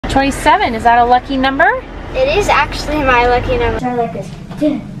27, is that a lucky number? It is actually my lucky number. Start like this.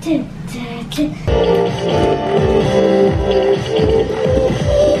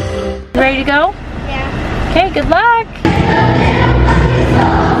 Ready to go? Yeah. Okay, good luck.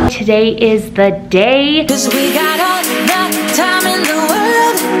 Today is the day. 'Cause we got all the time in the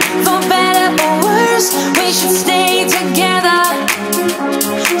world, for better or worse, we should stay together.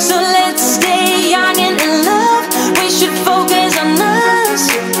 So let's stay young and in love, we should focus on us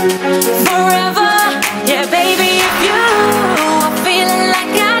forever. Yeah, baby, if you are feeling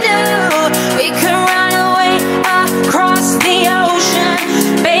like I do, we could run away across the ocean.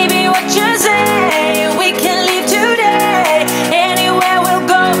 Baby, what you say? We can leave today. Anywhere we'll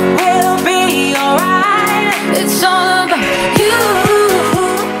go, we'll be alright. It's all about you.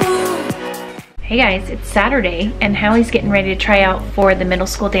 Hey guys, it's Saturday and Hallie's getting ready to try out for the middle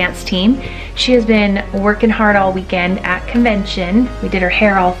school dance team. She has been working hard all weekend at convention. We did her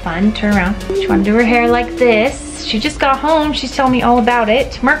hair all fun. Turn around. She wanted to do her hair like this. She just got home. She's telling me all about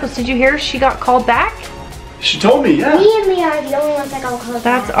it. Marcos, did you hear she got called back? She told me, yeah. Me and me are the only ones that got called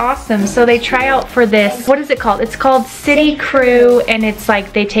That's back. awesome. So they try out for this. What is it called? It's called City Crew, and it's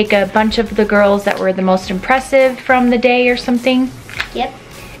like they take a bunch of the girls that were the most impressive from the day or something. Yep.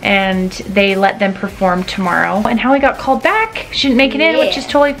 And they let them perform tomorrow. And Hallie got called back. She didn't make it in, which is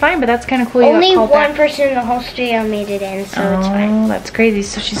totally fine, but that's kind of cool. Only you got called one back. person in the whole studio made it in, so it's fine. Oh, that's crazy.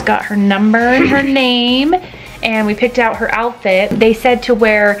 So she's got her number and her name, and we picked out her outfit. They said to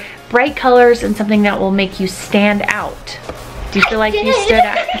wear bright colors and something that will make you stand out. Do you feel like you stood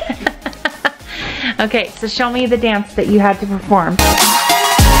out? Okay, so show me the dance that you had to perform.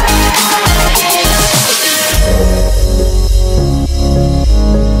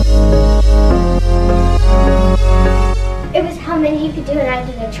 It was how many you could do, and I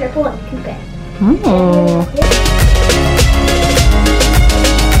did a triple and coupe. Oh.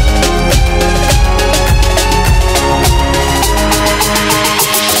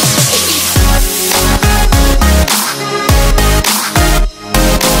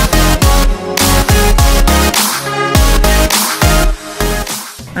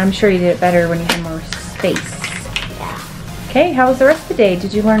 I'm sure you did it better when you had more space. Yeah. Okay, how was the rest of the day?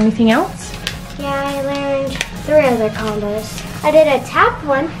 Did you learn anything else? Yeah, I learned 3 other combos. I did a tap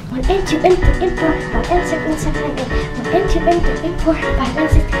one. 1 and 2 and 3 and 4, 5 and 6 and 7 and 8. 1 and 2 and 3 and 4, 5 and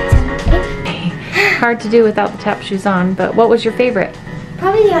 6 and 7 and 8. Hard to do without the tap shoes on, but what was your favorite?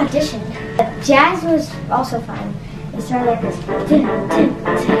 Probably the audition. Jazz was also fun. It started like this.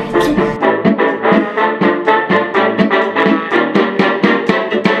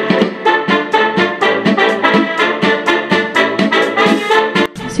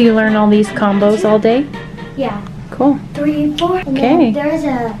 So you learn all these combos all day? Yeah. Cool. 3, 4. And Okay. then there's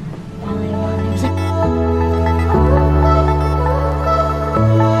a ballet one.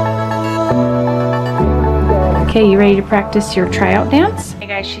 Okay, you ready to practice your tryout dance? Hey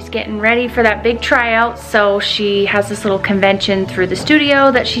guys, she's getting ready for that big tryout. So she has this little convention through the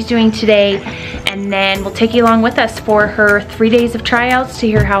studio that she's doing today. And then we'll take you along with us for her 3 days of tryouts to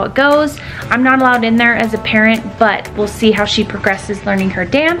hear how it goes. I'm not allowed in there as a parent, but we'll see how she progresses learning her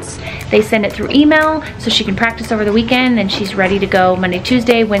dance. They send it through email so she can practice over the weekend, and she's ready to go Monday,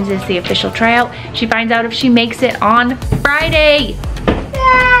 Tuesday. Wednesday's the official tryout. She finds out if she makes it on Friday.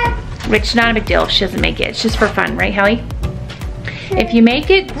 Which, not a big deal if she doesn't make it. It's just for fun, right, Hallie? If you make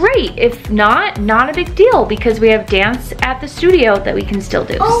it, great. If not, not a big deal, because we have dance at the studio that we can still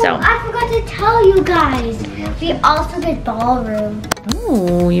do. Oh, so. I forgot to tell you guys. We also did ballroom.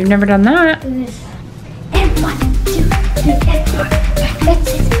 Oh, you've never done that. It was and 1, 2, 3, and 4, 5, and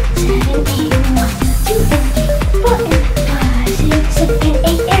 6, 7, 8, 1, 2, and 4, and 5, 6, 7, and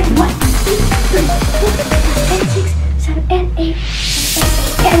 8, and 1, 2, 3, 4, 5, and 6, 7, and 8,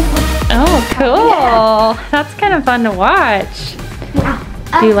 and 1. Oh, cool. That's kind of fun to watch. Yeah.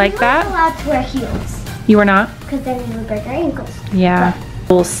 Do you like that? We weren't allowed to wear heels, You were not? because then we would break our ankles. Yeah.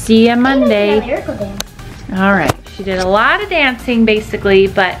 We'll see you Monday. And we did a lyrical dance. All right. She did a lot of dancing, basically,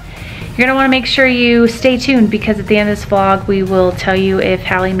 but you're going to want to make sure you stay tuned, because at the end of this vlog, we will tell you if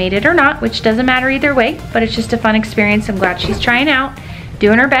Hallie made it or not, which doesn't matter either way, but it's just a fun experience. I'm glad she's trying out,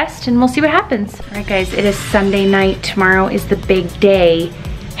 doing her best, and we'll see what happens. All right, guys, it is Sunday night. Tomorrow is the big day.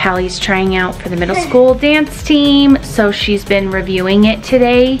 Hallie's trying out for the middle school dance team, so she's been reviewing it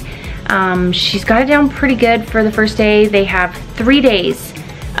today. She's got it down pretty good for the first day. They have 3 days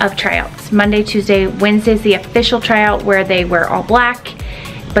of tryouts. Monday, Tuesday, Wednesday's the official tryout where they wear all black,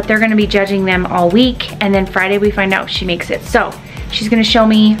 but they're gonna be judging them all week, and then Friday we find out if she makes it. So she's gonna show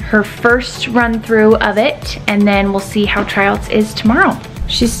me her first run through of it, and then we'll see how tryouts is tomorrow.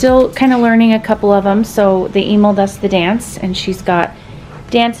 She's still kind of learning a couple of them, so they emailed us the dance, and she's got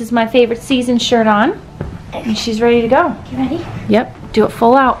Dance is my favorite season shirt on. And she's ready to go. You ready? Yep, do it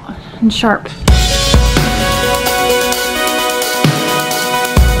full out and sharp.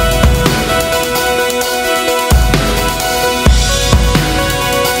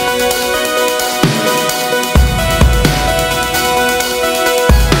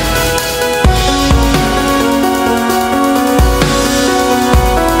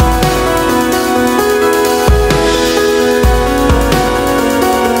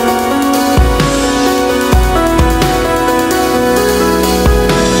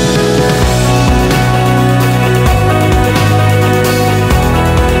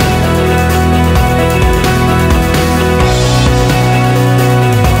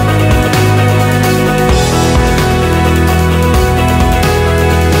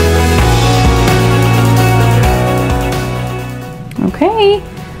 Okay,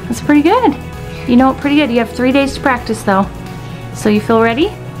 that's pretty good. You know, pretty good. You have 3 days to practice though. So you feel ready?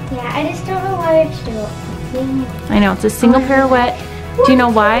 Yeah, I just don't know why to do it. I know, it's a single pirouette. Do you know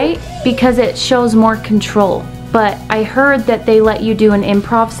why? Because it shows more control. But I heard that they let you do an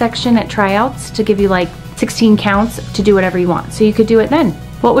improv section at tryouts to give you like 16 counts to do whatever you want. So you could do it then.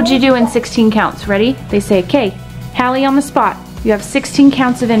 What would you do in 16 counts? Ready? They say, okay, Hallie on the spot. You have 16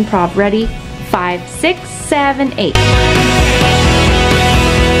 counts of improv. Ready? 5, 6, 7, 8.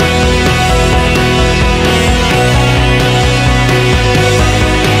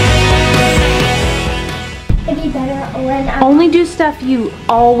 It'd be better when I Only do stuff you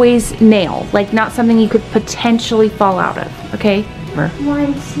always nail, like not something you could potentially fall out of, okay?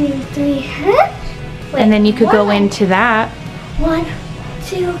 1, 2, 3. Wait, And then you could go one. into that. 1,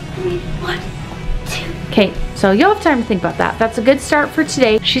 2, 3, 1, 2. Okay, so you'll have time to think about that. That's a good start for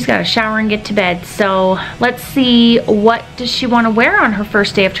today. She's got to shower and get to bed. So let's see, what does she want to wear on her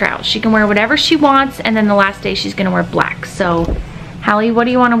first day of tryouts? She can wear whatever she wants, and then the last day she's going to wear black. So, Hallie, what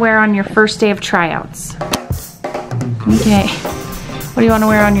do you want to wear on your first day of tryouts? Okay, what do you want to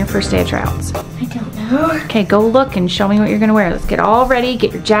wear on your first day of tryouts? I don't know. Okay, go look and show me what you're going to wear. Let's get all ready,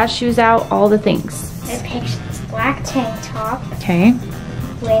 get your jazz shoes out, all the things. I picked this black tank top Okay.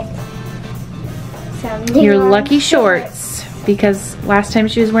 with some Your neon lucky shorts, because last time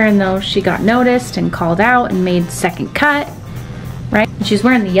she was wearing those, she got noticed and called out and made second cut, right? And she's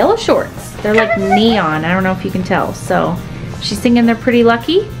wearing the yellow shorts. They're like neon. I don't know if you can tell. So she's thinking they're pretty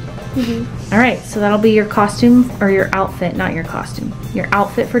lucky. All right, so that'll be your costume, or your outfit, not your costume. Your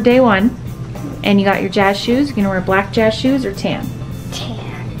outfit for day 1. And you got your jazz shoes. You're gonna wear black jazz shoes or tan?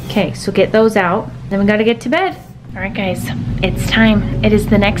 Tan. Okay, so get those out. Then we gotta get to bed. All right, guys, it's time. It is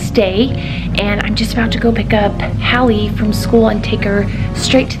the next day, and I'm just about to go pick up Hallie from school and take her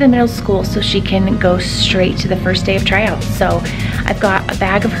straight to the middle school so she can go straight to the first day of tryouts. So I've got a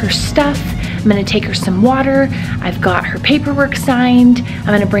bag of her stuff. I'm gonna take her some water. I've got her paperwork signed. I'm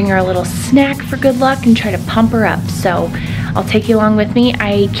gonna bring her a little snack for good luck and try to pump her up. So I'll take you along with me.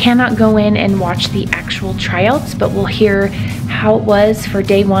 I cannot go in and watch the actual tryouts, but we'll hear how it was for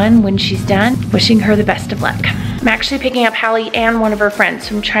day 1 when she's done. Wishing her the best of luck. I'm actually picking up Hallie and one of her friends,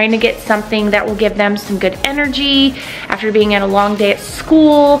 so I'm trying to get something that will give them some good energy after being at a long day at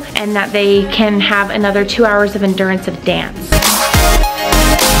school, and that they can have another 2 hours of endurance of dance.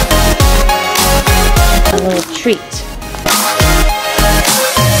 A little treat.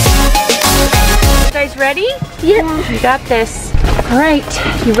 You guys ready? Yeah. You got this. All right,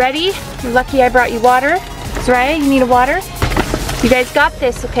 you ready? You're lucky I brought you water. Soraya, you need a water? You guys got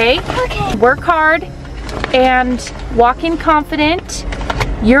this, okay? Okay. Work hard and walk in confident.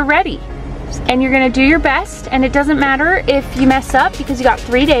 You're ready. And you're gonna do your best, and it doesn't matter if you mess up because you got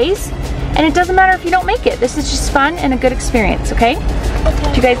 3 days, and it doesn't matter if you don't make it. This is just fun and a good experience, okay?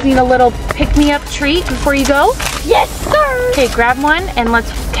 Do you guys need a little pick-me-up treat before you go? Yes, sir. Okay, grab one and let's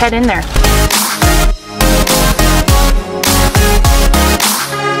head in there.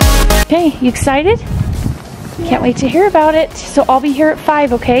 Okay, you excited? Can't wait to hear about it. So I'll be here at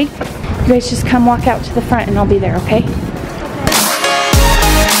 5, okay? You guys just come walk out to the front and I'll be there, okay?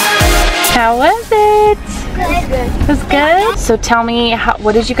 How was it? Good. It was good? So tell me,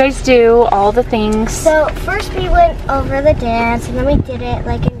 what did you guys do? All the things. So first we went over the dance, and then we did it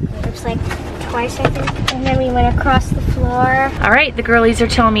like in groups, like twice I think, and then we went across the floor. All right, the girlies are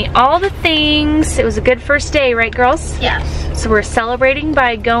telling me all the things. It was a good first day, right girls? Yes. So we're celebrating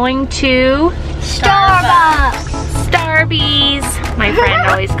by going to Starbucks. Starbies. My friend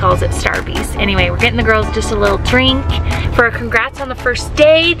always calls it Starbies. Anyway, we're getting the girls just a little drink for a congrats on the first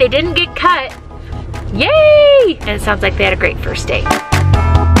day. They didn't get cut. Yay! And it sounds like they had a great first day.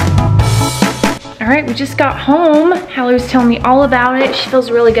 All right, we just got home. Hallie was telling me all about it. She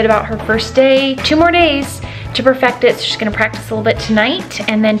feels really good about her first day. 2 more days to perfect it. So she's gonna practice a little bit tonight,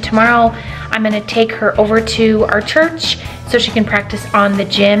 and then tomorrow I'm gonna take her over to our church so she can practice on the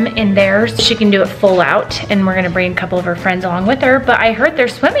gym in there. So she can do it full out, and we're gonna bring a couple of her friends along with her. But I heard they're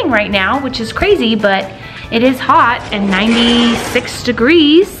swimming right now, which is crazy, but it is hot and 96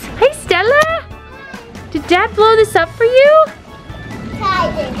 degrees. Hey Stella, did Dad blow this up for you?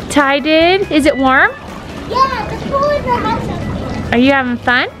 Ty did. Ty did? Is it warm? Yeah, the pool in the house up there. Are you having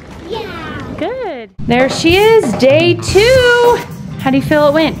fun? Yeah. Good. There she is, day 2. How do you feel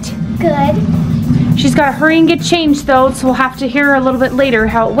it went? Good. She's got to hurry and get changed though, so we'll have to hear a little bit later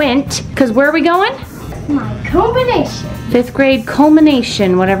how it went. Because where are we going? My combination. 5th grade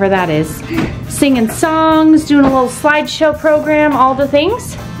culmination, whatever that is. Singing songs, doing a little slideshow program, all the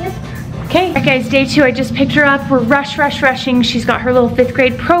things. Yep. Okay, all right guys, day 2, I just picked her up. We're rushing. She's got her little 5th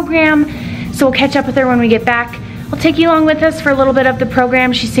grade program, so we'll catch up with her when we get back. I'll take you along with us for a little bit of the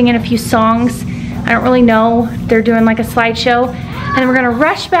program. She's singing a few songs. I don't really know. They're doing like a slideshow. And then we're gonna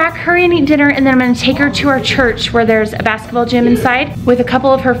rush back, hurry and eat dinner, and then I'm gonna take her to our church where there's a basketball gym inside with a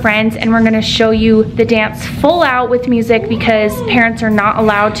couple of her friends, and we're gonna show you the dance full out with music because parents are not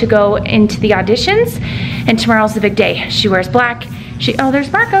allowed to go into the auditions, and tomorrow's the big day. She wears black. Oh,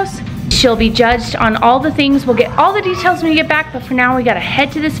 there's Marcos. She'll be judged on all the things. We'll get all the details when we get back, but for now we gotta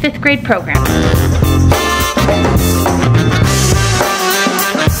head to this 5th grade program.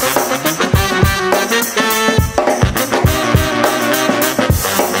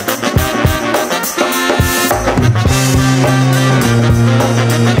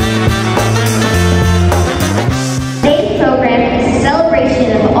 Today's program is a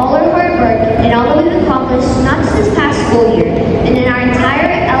celebration of all our hard work and all that we've accomplished, not just this past school year, and in our entire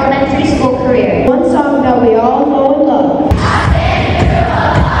elementary school career. One song that we all know and love.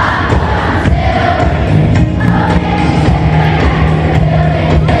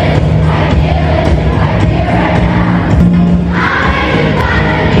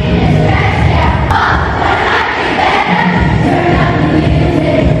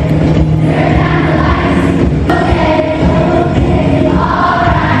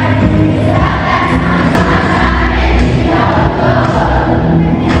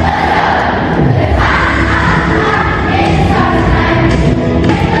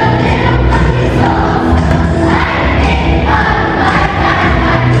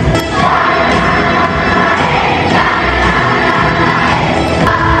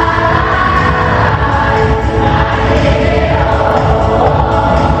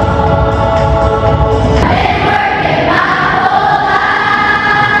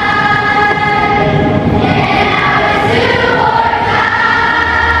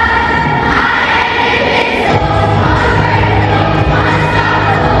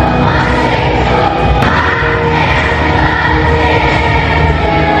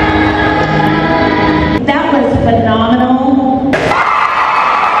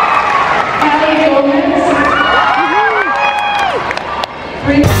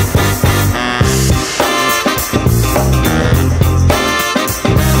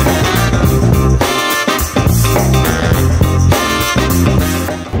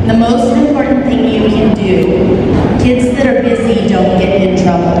 The most important thing you can do, kids that are busy don't get in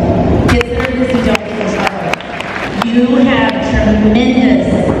trouble. Kids that are busy don't get in trouble. You have tremendous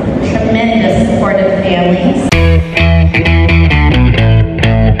supportive families.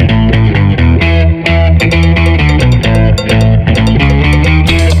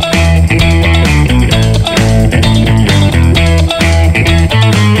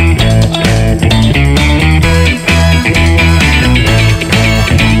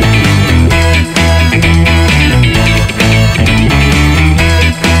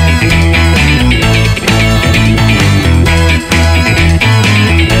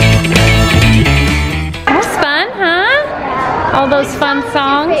 Those fun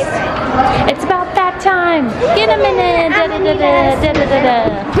songs. It's about that time. Get a minute. Da, da, da, da, da, da, da.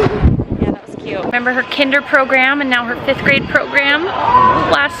 Yeah, that was cute. Remember her kinder program and now her 5th grade program.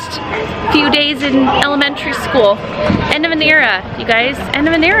 Last few days in elementary school. End of an era, you guys. End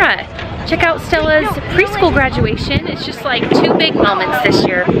of an era. Check out Stella's preschool graduation. It's just like 2 big moments this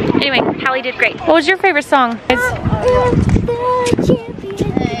year. Anyway, Hallie did great. What was your favorite song?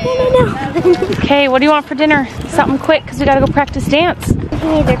 Okay, what do you want for dinner? Something quick because we gotta go practice dance. We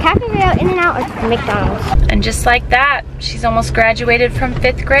can either Taco Bell, In-N-Out, or McDonald's. And just like that, she's almost graduated from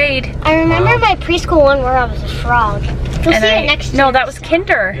 5th grade. I remember my preschool one where I was a frog. You'll see it next year. No, that was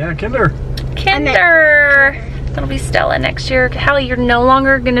kinder. Yeah, kinder. Kinder. That'll be Stella next year. Hallie, you're no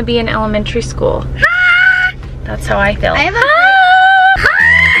longer gonna be in elementary school. That's how I feel. I have a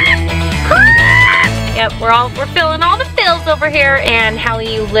Yep, we're feeling all the feels girls over here, and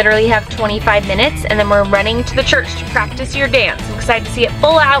Hallie, you literally have 25 minutes, and then we're running to the church to practice your dance. I'm excited to see it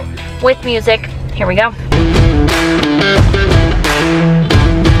full out with music. Here we go.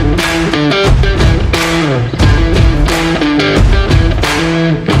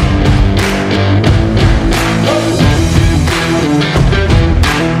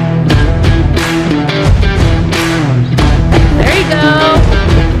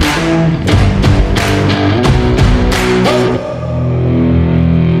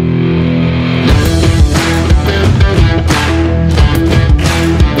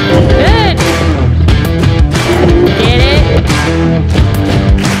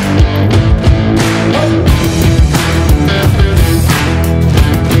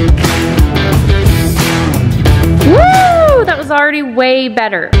 Already way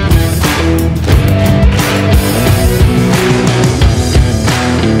better.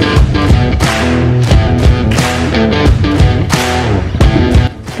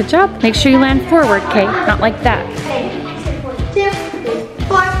 Good job. Make sure you land forward, Kay. Not like that. 2, 3,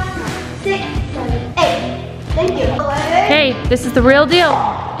 4, 6, 7, 8. Thank you. Hey, this is the real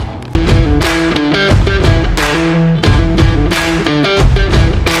deal.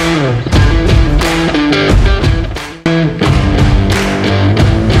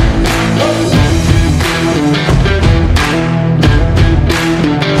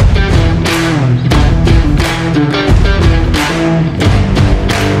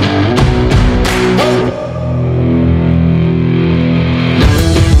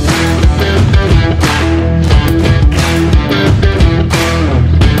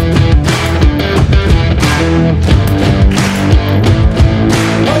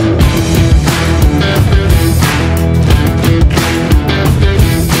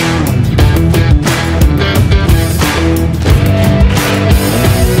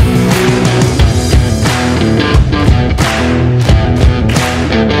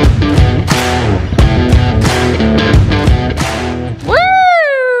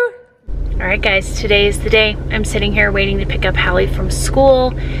 Guys, today is the day. I'm sitting here waiting to pick up Hallie from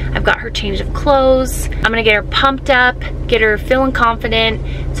school. I've got her change of clothes. I'm gonna get her pumped up, get her feeling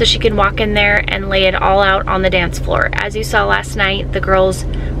confident so she can walk in there and lay it all out on the dance floor. As you saw last night, the girls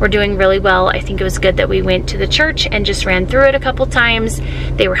were doing really well. I think it was good that we went to the church and just ran through it a couple times.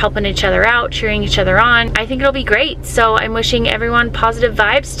 They were helping each other out, cheering each other on. I think it'll be great. So I'm wishing everyone positive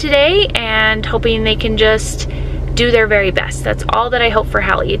vibes today and hoping they can just do their very best. That's all that I hope for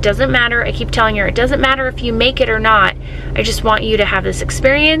Hallie. It doesn't matter, I keep telling her, it doesn't matter if you make it or not. I just want you to have this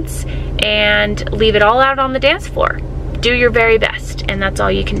experience and leave it all out on the dance floor. Do your very best, and that's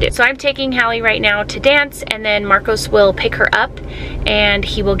all you can do. So I'm taking Hallie right now to dance, and then Marcos will pick her up and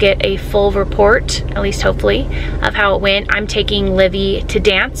he will get a full report, at least hopefully, of how it went. I'm taking Livy to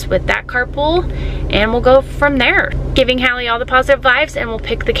dance with that carpool, and we'll go from there. Giving Hallie all the positive vibes, and we'll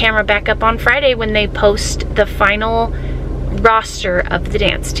pick the camera back up on Friday when they post the final roster of the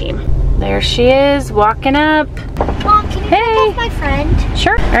dance team. There she is, walking up. Mom, can you Hey. pick up my friend?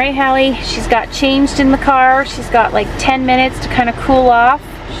 Sure. All right, Hallie, she's got changed in the car. She's got like 10 minutes to kind of cool off.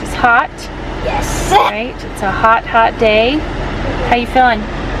 She's hot. Yes. All right, it's a hot, hot day. How you feeling?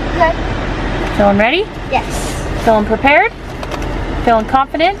 Good. Feeling ready? Yes. Feeling prepared? Feeling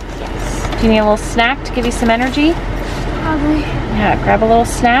confident? Yes. Do you need a little snack to give you some energy? Probably. Yeah, grab a little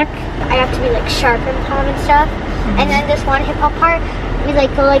snack. I have to be like sharp and palm and stuff. And then this one hip hop part, we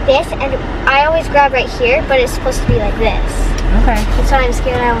like go like this, and I always grab right here, but it's supposed to be like this. Okay. That's why I'm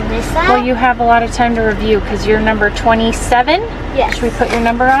scared I will miss that. Well, you have a lot of time to review because you're number 27. Yes. Should we put your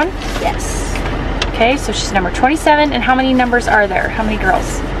number on? Yes. Okay, so she's number 27. And how many numbers are there? How many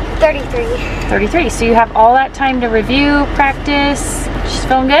girls? 33. 33. So you have all that time to review, practice. She's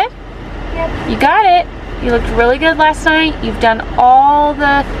feeling good? Yep. You got it. You looked really good last night. You've done all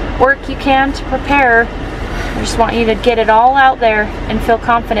the work you can to prepare. I just want you to get it all out there and feel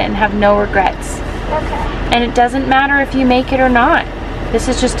confident and have no regrets. Okay. And it doesn't matter if you make it or not. This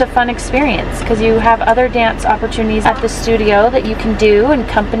is just a fun experience because you have other dance opportunities at the studio that you can do in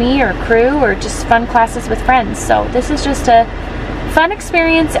company or crew or just fun classes with friends. So this is just a fun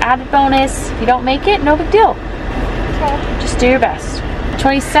experience, added bonus. If you don't make it, no big deal. Okay. Just do your best.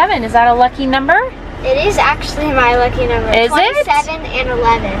 27, is that a lucky number? It is actually my lucky number. Is it? 27 and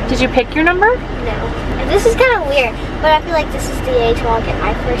 11. Did you pick your number? No. And this is kind of weird, but I feel like this is the age where I'll get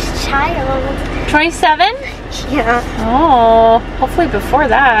my first child. 27? Yeah. Oh, hopefully before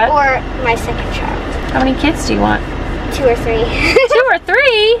that. Or my second child. How many kids do you want? 2 or 3. 2 or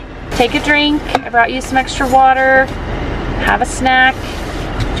 3? Take a drink. I brought you some extra water. Have a snack.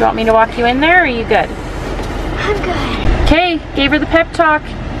 Do you want me to walk you in there or are you good? I'm good. Okay, gave her the pep talk.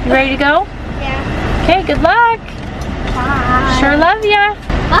 You ready to go? Yeah. Okay, good luck. Bye. Sure love ya.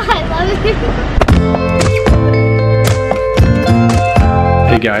 I love you.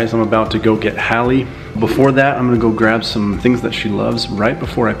 Hey guys, I'm about to go get Hallie. Before that, I'm gonna go grab some things that she loves right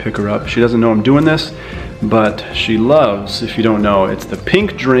before I pick her up. She doesn't know I'm doing this, but she loves, if you don't know, it's the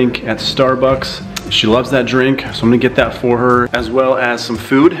pink drink at Starbucks. She loves that drink, so I'm gonna get that for her, as well as some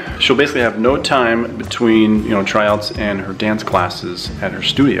food. She'll basically have no time between, tryouts and her dance classes at her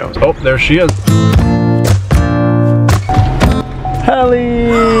studio. Oh, there she is. Hallie!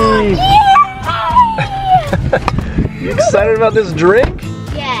 You excited about this drink?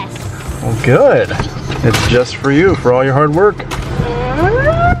 Yes. Well, good. It's just for you, for all your hard work.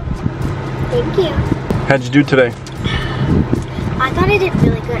 Thank you. How'd you do today? I thought I did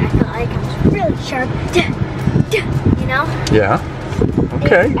really good. I felt like I was really sharp. Yeah.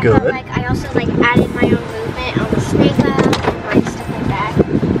 Okay, good. I felt like I also added my own movement on the snake up and stuff like that.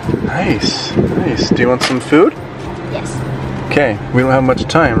 Nice, nice. Do you want some food? Yes. Okay, we don't have much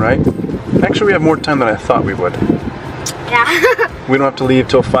time, right? Actually, we have more time than I thought we would. Yeah. We don't have to leave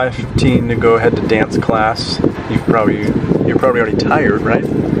till 5:15 to go ahead to dance class. You're probably already tired, right? I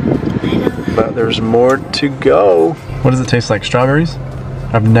know. But there's more to go. What does it taste like? Strawberries?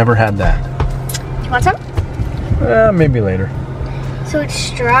 I've never had that. Do you want some? Maybe later. So it's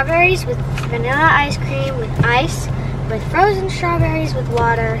strawberries with vanilla ice cream with ice, with frozen strawberries with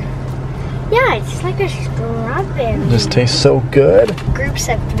water. Yeah, it's just like a strawberry. This tastes so good. Groups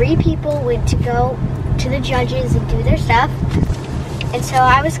of 3 people went to go to the judges and do their stuff. And so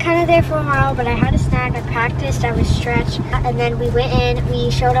I was kind of there for a while, but I had a snack, I practiced, I was stretched. And then we went in, we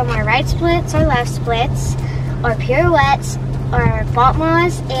showed them our right splits, our left splits, our pirouettes, our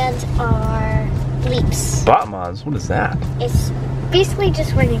battements, and our leaps. Battements? What is that? It's basically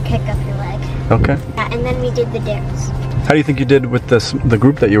just when you kick up your leg. Okay. Yeah, and then we did the dips. How do you think you did with the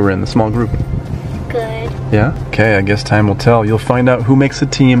group that you were in, the small group? Good. Yeah? Okay, I guess time will tell. You'll find out who makes a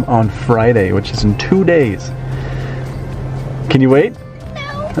team on Friday, which is in 2 days. Can you wait?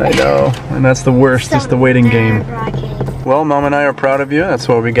 No. I know, and that's the worst, it's the waiting game. Nerve-wracking. Well, Mom and I are proud of you. That's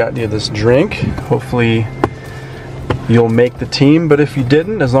why we got you this drink. Hopefully you'll make the team, but if you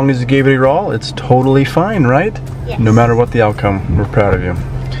didn't, as long as you gave it your all, it's totally fine, right? Yes. No matter what the outcome, we're proud of you.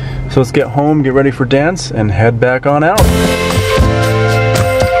 So let's get home, get ready for dance, and head back on out.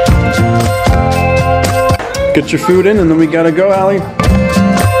 Get your food in, and then we gotta go, Hallie.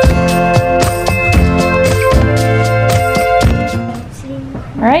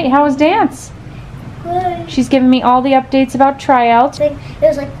 All right, how was dance? Good. She's giving me all the updates about tryouts. It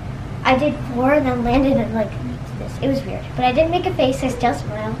was like I did 4 and then landed and this. It was weird, but I didn't make a face. I still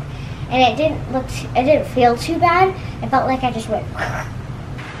smiled, and it didn't feel too bad. I felt like I just went.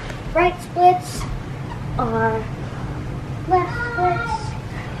 Right splits are left splits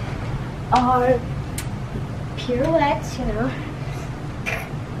are pirouettes,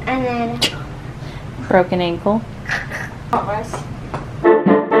 and then Broken ankle.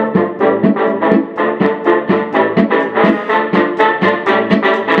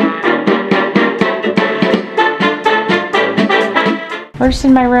 We're just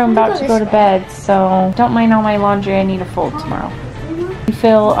in my room about to go to bed, so don't mind all my laundry I need to fold tomorrow. You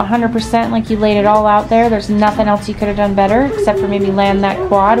feel 100% like you laid it all out there. There's nothing else you could have done better except for maybe land that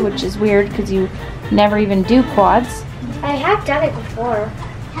quad, which is weird because you never even do quads. I have done it before.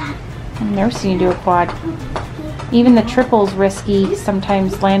 I've never seen you do a quad. Even the triple's risky,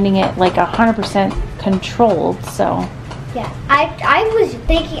 sometimes landing it like 100% controlled, so. Yeah, I was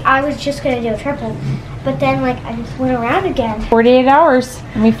thinking I was just going to do a triple, but then I just went around again. 48 hours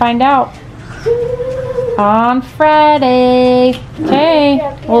and we find out on Friday. Okay,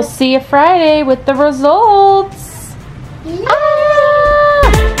 we'll see you Friday with the results.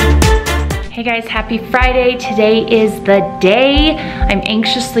 Hey guys, happy Friday. Today is the day. I'm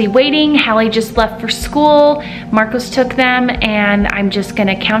anxiously waiting. Hallie just left for school. Marcos took them, and I'm just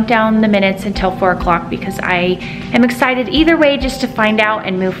gonna count down the minutes until 4 o'clock because I am excited either way just to find out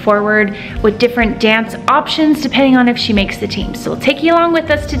and move forward with different dance options depending on if she makes the team. So we'll take you along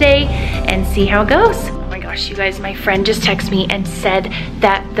with us today and see how it goes. Oh my gosh, you guys, my friend just texted me and said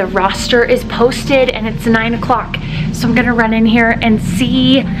that the roster is posted and it's 9 o'clock. So I'm gonna run in here and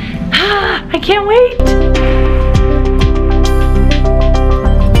see. I can't wait.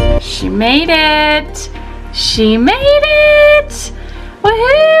 She made it. She made it.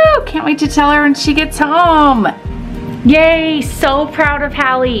 Woohoo! Can't wait to tell her when she gets home. Yay, so proud of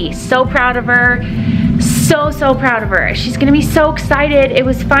Hallie. So proud of her. So proud of her. She's gonna be so excited. It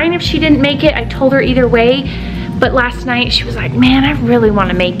was fine if she didn't make it. I told her either way. But last night she was like, man, I really want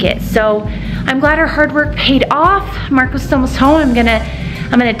to make it. So I'm glad her hard work paid off. Marcos is almost home. I'm gonna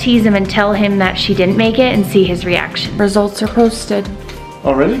I'm gonna tease him and tell him that she didn't make it and see his reaction. Results are posted.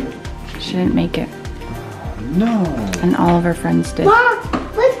 Already? She didn't make it. No. And all of her friends did. Mom,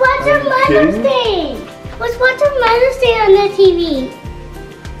 let's watch our Mother's Day. Let's watch our Mother's Day on the TV.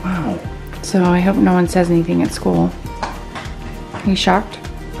 Wow. So I hope no one says anything at school. Are you shocked?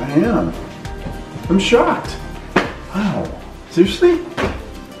 I am. I'm shocked. Wow. Seriously?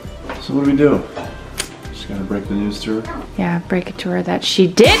 So what do we do? Just gotta break the news to her? Yeah, break it to her that she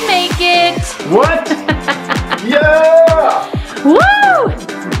did make it. What? Yeah! Woo!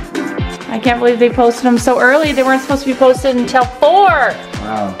 I can't believe they posted them so early. They weren't supposed to be posted until 4.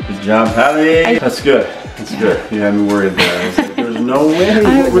 Wow, good job, Hallie. That's good. That's good. You had me worried there. I was like, there's no way. I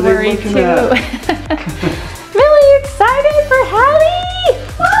What was were they worried looking too. at? Really excited for Hallie?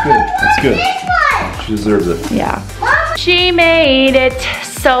 That's good. She deserves it. Yeah. She made it.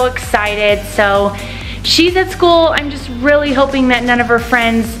 So excited. So she's at school. I'm just really hoping that none of her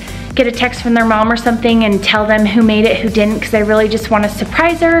friends get a text from their mom or something and tell them who made it, who didn't, because I really just want to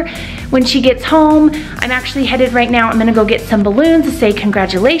surprise her when she gets home. I'm actually headed right now. I'm gonna go get some balloons to say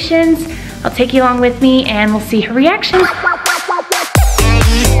congratulations. I'll take you along with me and we'll see her reaction. Okay,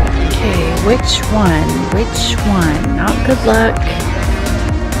 which one? Which one? Not good luck.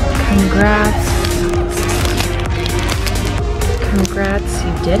 Congrats. Congrats,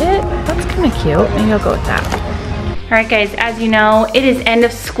 you did it? That's kind of cute. Maybe I'll go with that. All right guys, as you know, it is end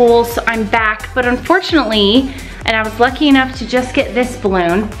of school, so I'm back, but unfortunately, and I was lucky enough to just get this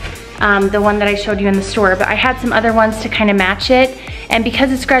balloon, the one that I showed you in the store, but I had some other ones to kind of match it, and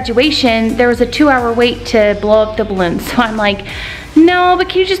because it's graduation, there was a 2-hour wait to blow up the balloons, so I'm like, no, but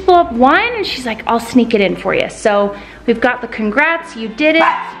can you just blow up one? And she's like, I'll sneak it in for you. So we've got the congrats, you did it.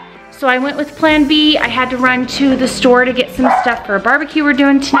 So I went with plan B. I had to run to the store to get some stuff for a barbecue we're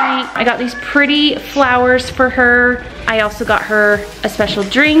doing tonight. I got these pretty flowers for her. I also got her a special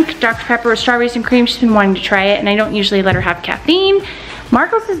drink, Dr. Pepper with strawberries and cream. She's been wanting to try it, and I don't usually let her have caffeine.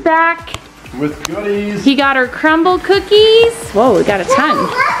 Marcos is back. With goodies. He got her crumble cookies. Whoa, we got a ton. Is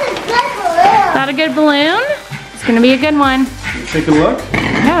that a good balloon? It's gonna be a good one. Take a look.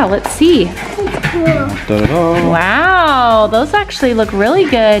 Yeah, let's see. Da-da-da. Wow, those actually look really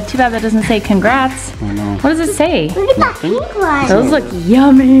good. Too bad that doesn't say congrats. I know. What does it say? Look at that pink one. Those look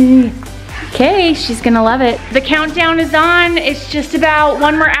yummy. Okay, she's gonna love it. The countdown is on. It's just about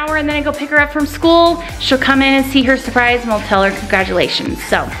 1 more hour and then I go pick her up from school. She'll come in and see her surprise and we'll tell her congratulations.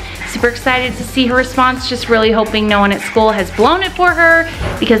 So, super excited to see her response. Just really hoping no one at school has blown it for her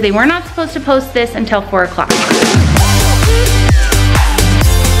because they were not supposed to post this until 4 o'clock.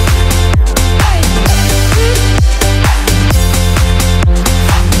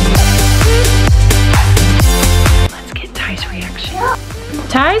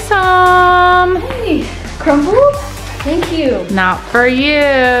 Ty's home. Hey, crumbled? Thank you. Not for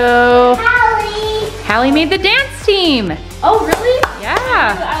you. Hallie. Hallie made the dance team. Oh, really?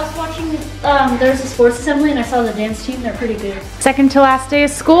 Yeah. I was watching, there's a sports assembly and I saw the dance team. They're pretty good. Second to last day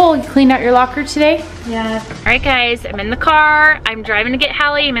of school. You cleaned out your locker today? Yeah. All right, guys, I'm in the car. I'm driving to get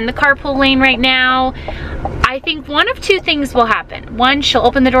Hallie. I'm in the carpool lane right now. I think one of two things will happen. One, she'll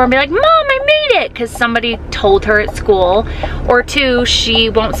open the door and be like, Mom, I made it, because somebody told her at school. Or two, she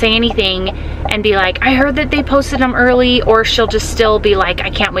won't say anything and be like, I heard that they posted them early, or she'll just still be like, I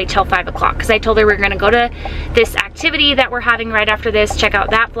can't wait till 5 o'clock, because I told her we're gonna go to this activity that we're having right after this. Check out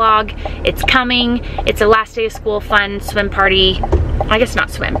that vlog. It's coming. It's a last day of school fun swim party. I guess not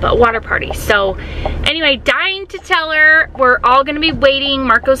swim, but water party. So anyway, dying to tell her. We're all gonna be waiting.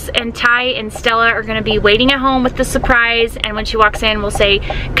 Marcos and Ty and Stella are gonna be waiting at home with the surprise, and when she walks in, we'll say,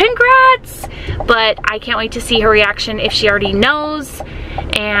 congrats! But I can't wait to see her reaction if she already knows,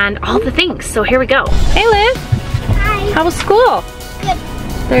 and all the things. So here we go. Hey Liz. Hi. How was school? Good.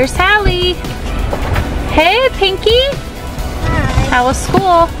 There's Hallie. Hey Pinky. Hi. How was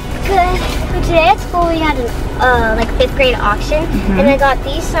school? Good. So today at school we had an like 5th grade auction, and I got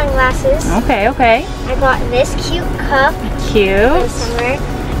these sunglasses. Okay, okay. I got this cute cup for Cute. summer.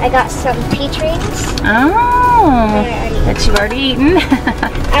 I got some peach rings. Oh, that you've already eaten.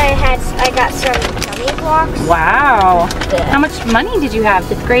 I got some gummy blocks. Wow. Yeah. How much money did you have?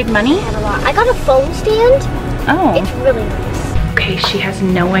 5th grade money? I had a lot. I got a phone stand. Oh. It's really nice. Okay, she has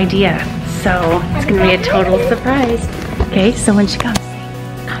no idea. So it's gonna be a total surprise. Okay, so when she comes, say,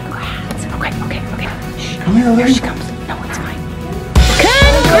 congrats. Okay. Shh. Come here, Here she comes. No, it's fine.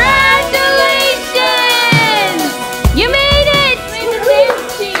 Congratulations! You made it!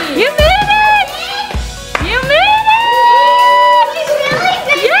 You made it! You made it!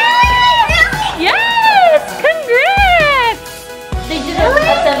 Yes! Congrats! They did a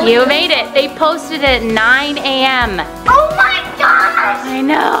assembly. You made it. They posted at 9 a.m. Oh my gosh! I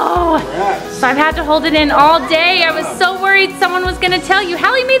know. So I've had to hold it in all day. I was so worried someone was gonna tell you,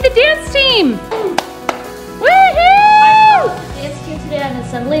 Hallie made the dance team. Woohoo! Dance team today on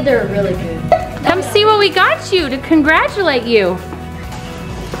assembly, they're really good. Come see what we got you to congratulate you.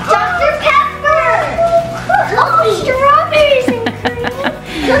 Dr. Pepper! Oh, strawberries and cream.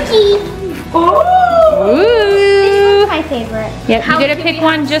 Cookie. Oh! Ooh. My favorite. Yep, you get to pick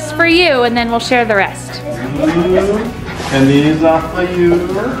one just for you and then we'll share the rest. And these are for you.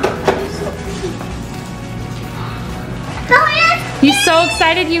 You so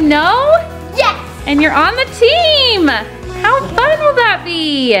excited you know? Yes! And you're on the team! How fun will that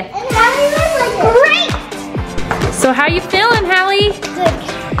be? And Hallie was like, great! So how you feeling, Hallie?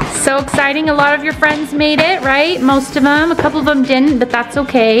 Good. So exciting, a lot of your friends made it, right? Most of them, a couple of them didn't, but that's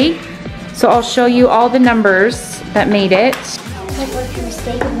okay. So I'll show you all the numbers that made it. Like, what's your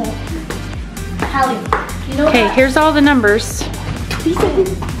mistake in it? Hallie, you know Okay, what? here's all the numbers.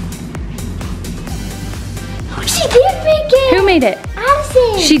 Oh, she did make it! Who made it?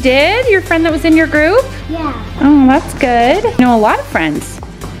 Addison! She did? Your friend that was in your group? Yeah. Oh, that's good. You know a lot of friends.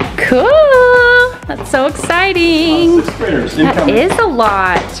 Cool. That's so exciting. Sixth graders, That is a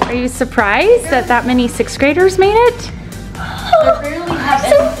lot. Are you surprised that that many sixth graders made it? They barely have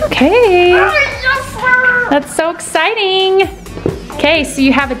anything. Okay. That's so exciting. Okay, so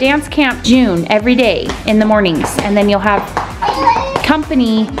you have a dance camp June every day in the mornings, and then you'll have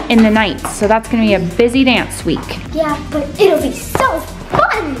company in the nights. So that's gonna be a busy dance week. Yeah, but it'll be so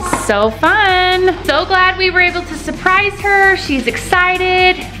fun! So fun. So glad we were able to surprise her. She's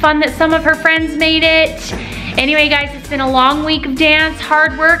excited. Fun that some of her friends made it. Anyway, guys, it's been a long week of dance,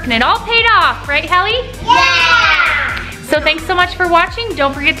 hard work, and it all paid off, right, Hallie? Yeah! So thanks so much for watching.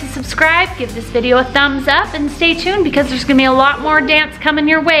 Don't forget to subscribe, give this video a thumbs up, and stay tuned because there's gonna be a lot more dance coming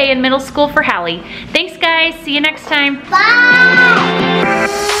your way in middle school for Hallie. Thanks, guys. See you next time.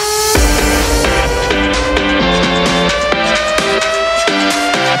 Bye!